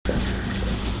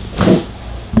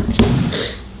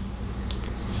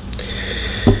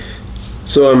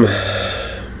So I'm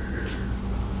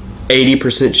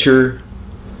 80% sure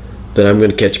that I'm going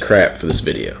to catch crap for this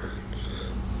video.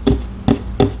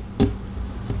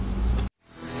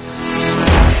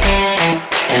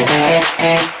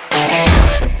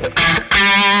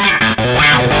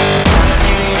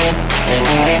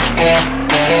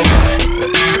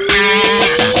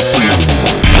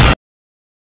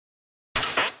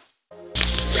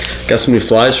 Got some new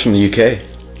flies from the UK.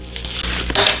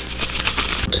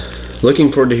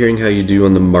 Looking forward to hearing how you do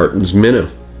on the Martin's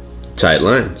Minnow. Tight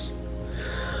lines.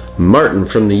 Martin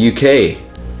from the UK.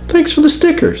 Thanks for the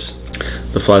stickers.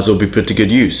 The flies will be put to good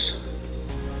use.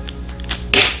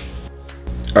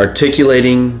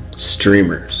 Articulating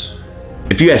streamers.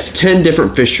 If you ask 10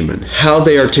 different fishermen how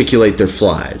they articulate their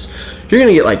flies, you're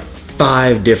gonna get like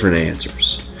 5 different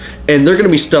answers. And they're gonna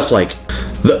be stuff like,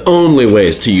 the only way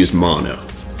is to use mono.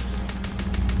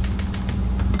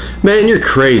 Man, you're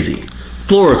crazy.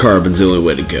 Fluorocarbon's the only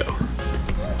way to go.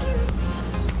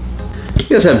 You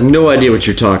guys have no idea what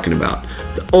you're talking about.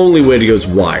 The only way to go is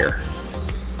wire.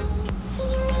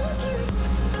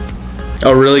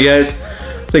 Oh really, guys?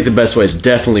 I think the best way is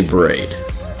definitely braid.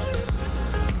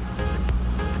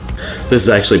 This is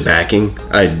actually backing.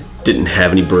 I didn't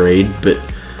have any braid, but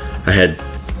I had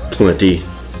plenty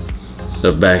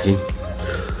of backing.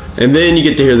 And then you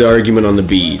get to hear the argument on the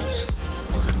beads.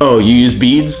 Oh, you use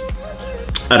beads?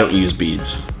 I don't use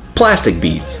beads. Plastic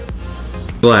beads.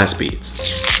 Glass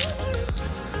beads.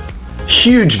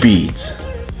 Huge beads.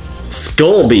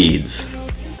 Skull beads.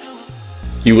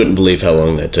 You wouldn't believe how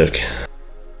long that took.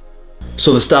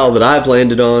 So the style that I've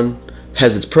landed on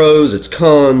has its pros, its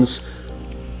cons,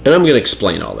 and I'm gonna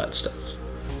explain all that stuff.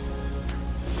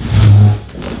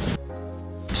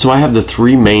 So I have the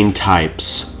 3 main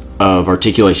types of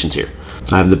articulations here.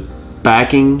 I have the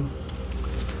backing,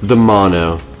 the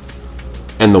mono,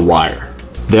 and the wire.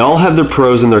 They all have their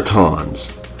pros and their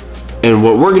cons. And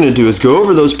what we're gonna do is go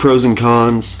over those pros and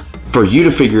cons for you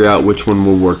to figure out which one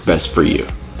will work best for you.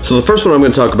 So the first one I'm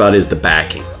gonna talk about is the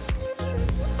backing.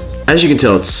 As you can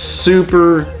tell, it's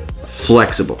super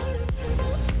flexible.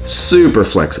 Super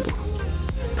flexible.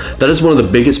 That is one of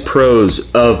the biggest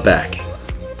pros of backing.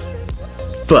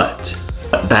 But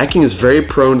backing is very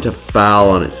prone to foul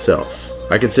on itself.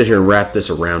 I could sit here and wrap this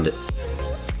around it.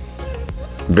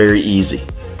 Very easy.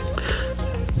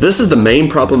 This is the main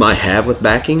problem I have with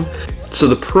backing. So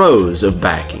the pros of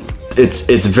backing.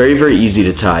 It's very, very easy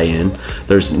to tie in.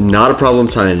 There's not a problem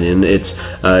tying in. It's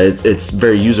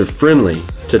very user-friendly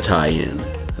to tie in.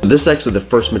 This is actually the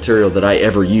first material that I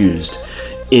ever used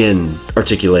in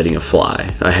articulating a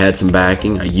fly. I had some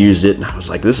backing, I used it, and I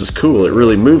was like, this is cool, it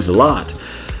really moves a lot.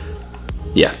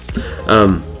 Yeah.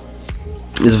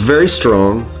 It's very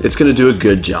strong, it's gonna do a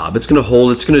good job, it's gonna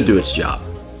hold, it's gonna do its job.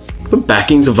 But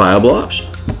backing's a viable option.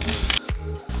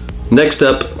 Next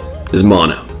up is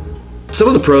mono. Some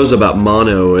of the pros about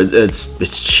mono,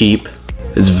 it's cheap,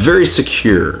 it's very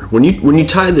secure. When you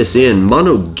tie this in,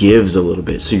 mono gives a little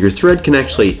bit, so your thread can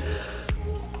actually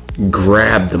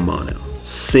grab the mono,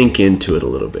 sink into it a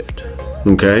little bit.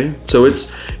 Okay, so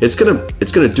it's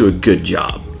gonna do a good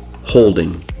job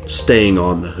holding, staying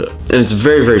on the hook, and it's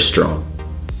very, very strong.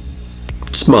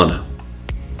 It's mono.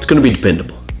 It's gonna be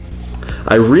dependable.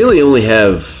 I really only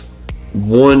have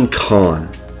one con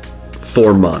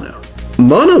for mono.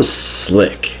 Mono's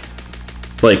slick.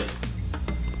 Like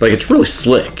it's really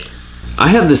slick. I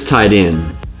have this tied in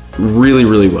really,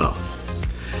 really well.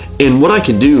 And what I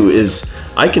can do is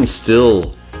I can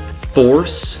still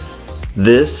force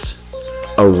this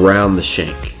around the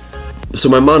shank. So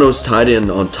my mono's tied in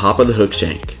on top of the hook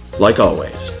shank, like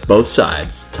always, both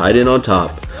sides, tied in on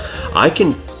top. I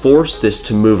can force this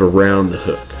to move around the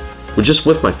hook,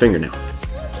 with my fingernail.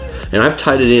 And I've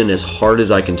tied it in as hard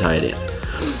as I can tie it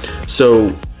in.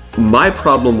 So my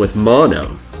problem with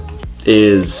mono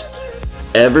is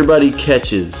everybody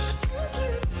catches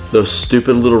those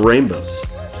stupid little rainbows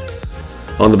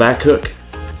on the back hook,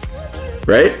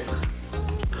 right?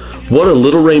 What a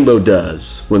little rainbow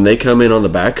does when they come in on the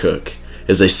back hook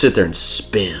is they sit there and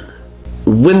spin.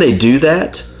 When they do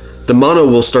that, the mono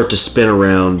will start to spin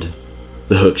around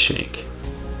the hook shank,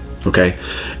 okay?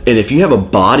 And if you have a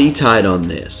body tied on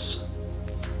this,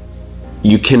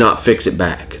 you cannot fix it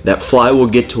back. That fly will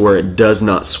get to where it does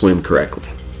not swim correctly.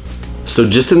 So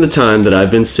just in the time that I've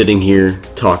been sitting here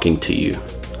talking to you,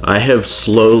 I have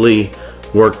slowly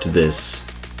worked this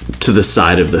to the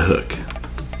side of the hook,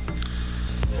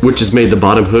 which has made the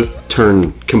bottom hook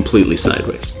turn completely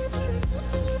sideways.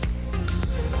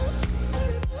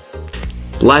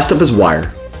 Last up is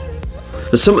wire.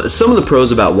 Some of the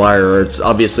pros about wire are it's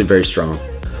obviously very strong.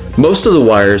 Most of the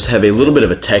wires have a little bit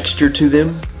of a texture to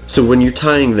them, So when you're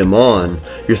tying them on,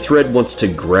 your thread wants to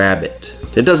grab it.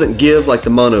 It doesn't give like the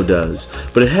mono does,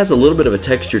 but it has a little bit of a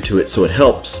texture to it, so it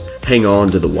helps hang on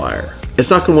to the wire. It's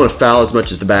not going to want to foul as much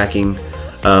as the backing,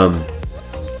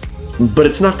 but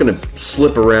it's not going to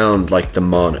slip around like the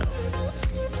mono.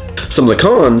 Some of the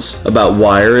cons about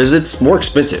wire is it's more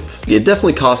expensive. It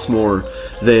definitely costs more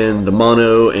than the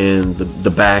mono and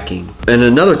the backing. And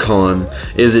another con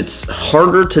is it's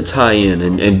harder to tie in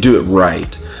and do it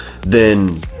right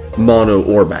than mono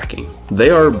or backing.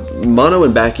 Mono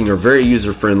and backing are very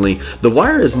user-friendly. The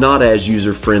wire is not as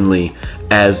user-friendly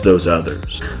as those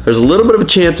others. There's a little bit of a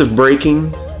chance of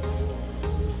breaking.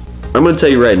 I'm gonna tell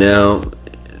you right now,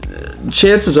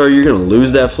 chances are you're gonna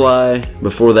lose that fly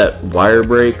before that wire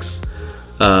breaks.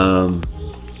 I've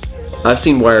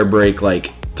seen wire break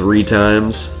like 3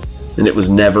 times and it was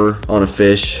never on a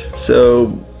fish.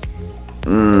 So,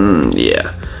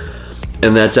 yeah.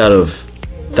 And that's out of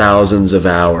thousands of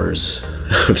hours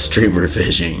of streamer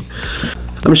fishing.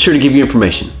 I'm sure to give you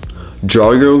information.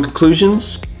 Draw your own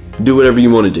conclusions, do whatever you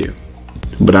want to do.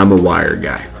 But I'm a wire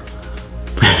guy.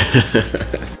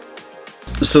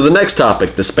 So the next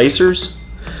topic, the spacers,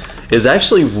 is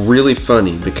actually really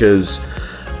funny because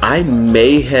I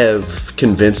may have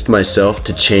convinced myself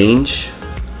to change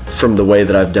from the way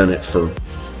that I've done it for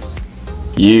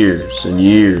years and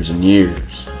years and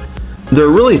years. There are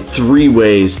really 3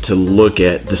 ways to look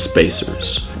at the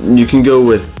spacers. You can go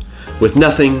with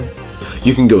nothing,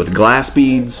 you can go with glass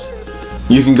beads,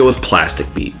 you can go with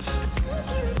plastic beads.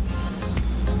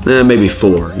 Maybe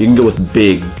 4. You can go with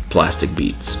big plastic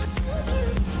beads.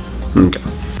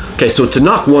 Okay, so to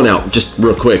knock one out just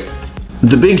real quick,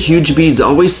 the big huge beads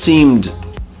always seemed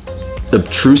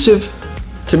obtrusive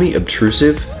to me.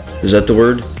 Obtrusive? Is that the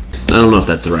word? I don't know if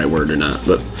that's the right word or not,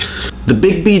 but the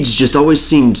big beads just always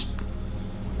seemed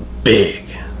big.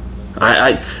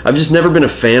 I've just never been a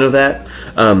fan of that.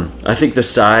 I think the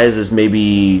size is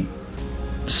maybe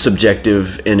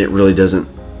subjective and it really doesn't,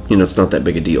 it's not that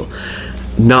big a deal.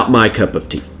 Not my cup of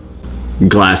tea.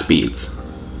 Glass beads.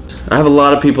 I have a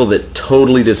lot of people that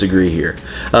totally disagree here,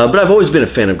 but I've always been a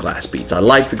fan of glass beads. I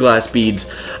like the glass beads.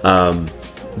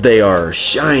 They are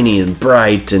shiny and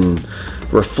bright and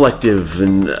reflective,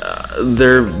 and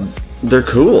they're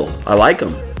cool. I like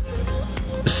them.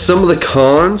 Some of the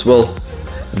cons, well,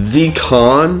 the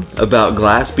con about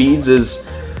glass beads is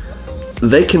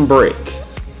they can break.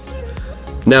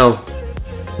 Now,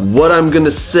 what I'm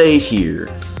gonna say here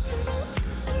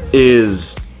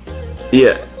is,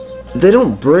 yeah, they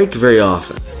don't break very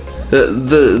often.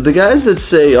 The guys that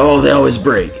say, oh, they always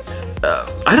break,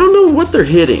 I don't know what they're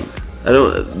hitting.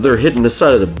 They're hitting the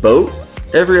side of the boat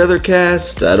every other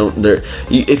cast.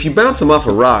 If you bounce them off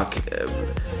a rock,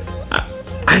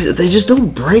 they just don't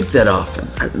break that often.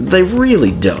 They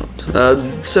really don't.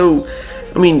 So,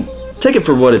 I mean, take it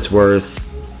for what it's worth.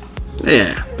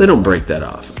 Yeah, they don't break that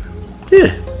often.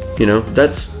 Yeah,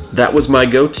 that was my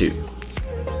go-to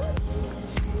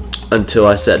until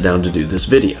I sat down to do this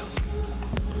video.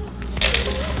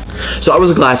 So I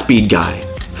was a glass bead guy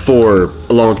for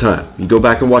a long time. You go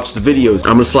back and watch the videos.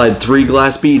 I'm gonna slide 3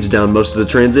 glass beads down most of the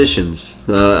transitions.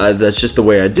 That's just the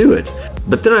way I do it.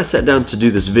 But then I sat down to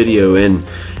do this video and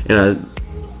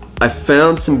I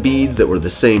found some beads that were the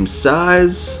same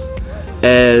size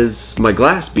as my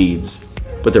glass beads,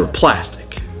 but they were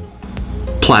plastic.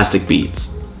 Plastic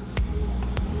beads.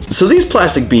 So these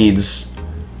plastic beads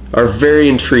are very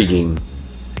intriguing,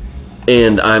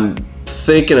 and I'm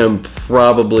thinking I'm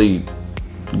probably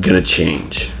gonna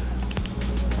change.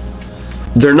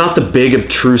 They're not the big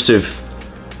obtrusive,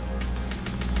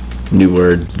 new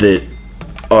word, that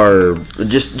are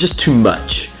just too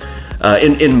much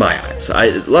in my eyes.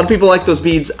 A lot of people like those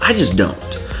beads, I just don't.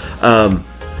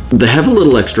 They have a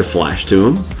little extra flash to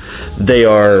them. They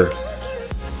are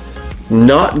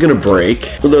not gonna break.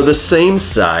 They're the same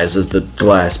size as the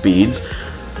glass beads.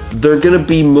 They're gonna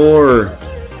be more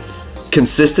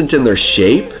consistent in their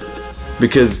shape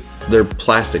because they're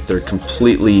plastic. They're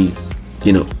completely,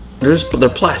 they're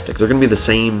plastic. They're gonna be the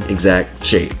same exact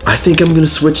shape. I think I'm gonna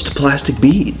switch to plastic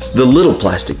beads, the little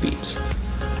plastic beads.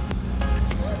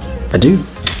 I do.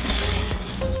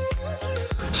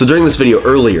 So during this video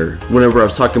earlier, whenever I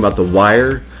was talking about the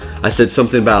wire, I said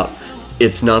something about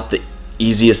it's not the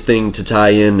easiest thing to tie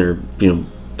in, or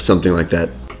something like that.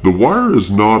 The wire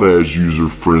is not as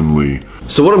user-friendly.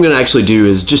 So what I'm gonna actually do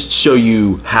is just show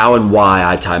you how and why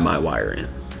I tie my wire in.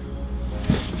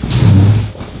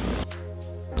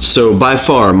 So by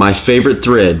far, my favorite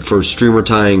thread for streamer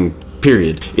tying,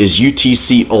 period, is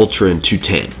UTC Ultra in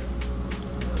 210.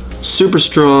 Super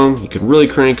strong, you can really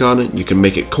crank on it, you can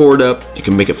make it cord up, you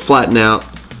can make it flatten out.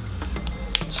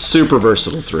 Super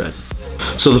versatile thread.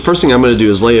 So the first thing I'm going to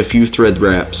do is lay a few thread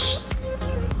wraps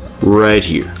right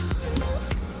here.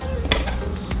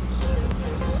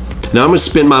 Now I'm going to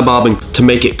spin my bobbin to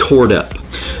make it cord up.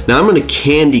 Now I'm going to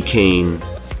candy cane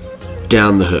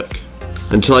down the hook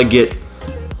until I get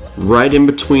right in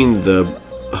between the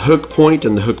hook point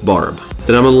and the hook barb.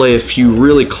 Then I'm going to lay a few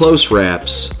really close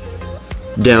wraps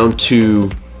down to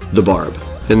the barb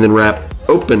and then wrap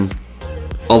open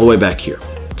all the way back here.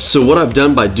 So what I've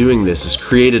done by doing this is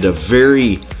created a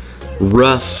very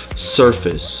rough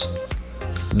surface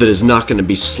that is not going to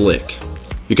be slick.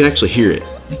 You can actually hear it.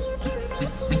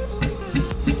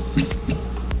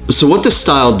 So what this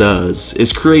style does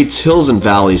is creates hills and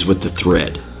valleys with the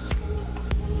thread.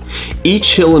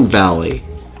 Each hill and valley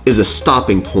is a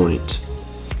stopping point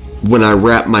when I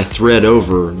wrap my thread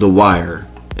over the wire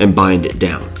and bind it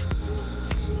down.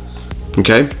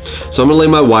 Okay, so I'm going to lay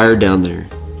my wire down there.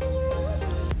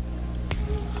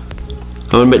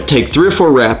 I'm going to take 3 or 4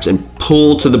 wraps and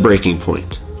pull to the breaking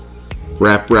point.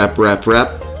 Wrap, wrap, wrap,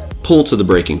 wrap, pull to the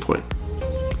breaking point.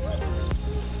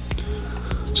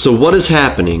 So what is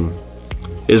happening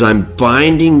is I'm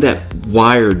binding that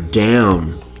wire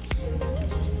down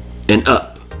and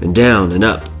up and down and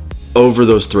up over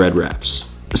those thread wraps.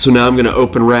 So now I'm going to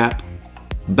open wrap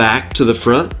back to the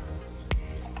front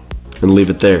and leave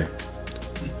it there.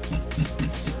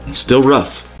 Still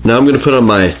rough. Now I'm going to put on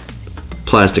my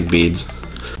plastic beads.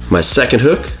 My second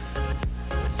hook.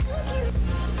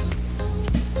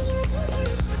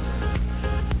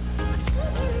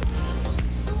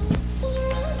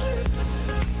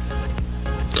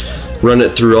 Run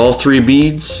it through all 3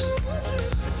 beads.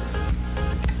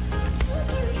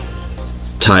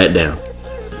 Tie it down.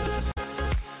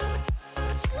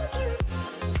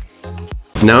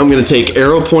 Now I'm going to take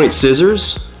arrow point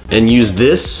scissors and use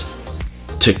this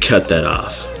to cut that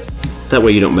off. That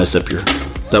way you don't mess up your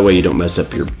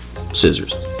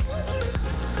scissors.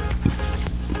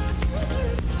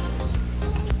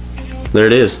 There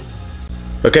it is.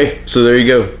 Okay, so there you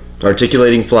go.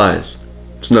 Articulating flies.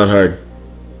 It's not hard.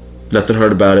 Nothing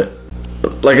hard about it.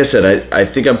 Like I said, I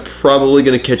think I'm probably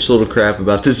gonna catch a little crap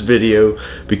about this video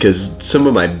because some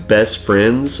of my best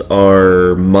friends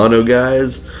are mono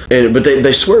guys, but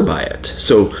they swear by it.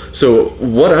 So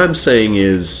what I'm saying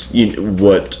is,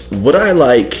 what I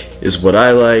like is what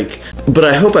I like. But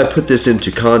I hope I put this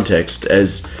into context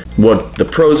as what the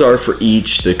pros are for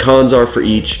each, the cons are for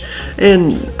each,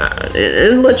 and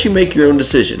let you make your own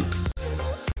decision.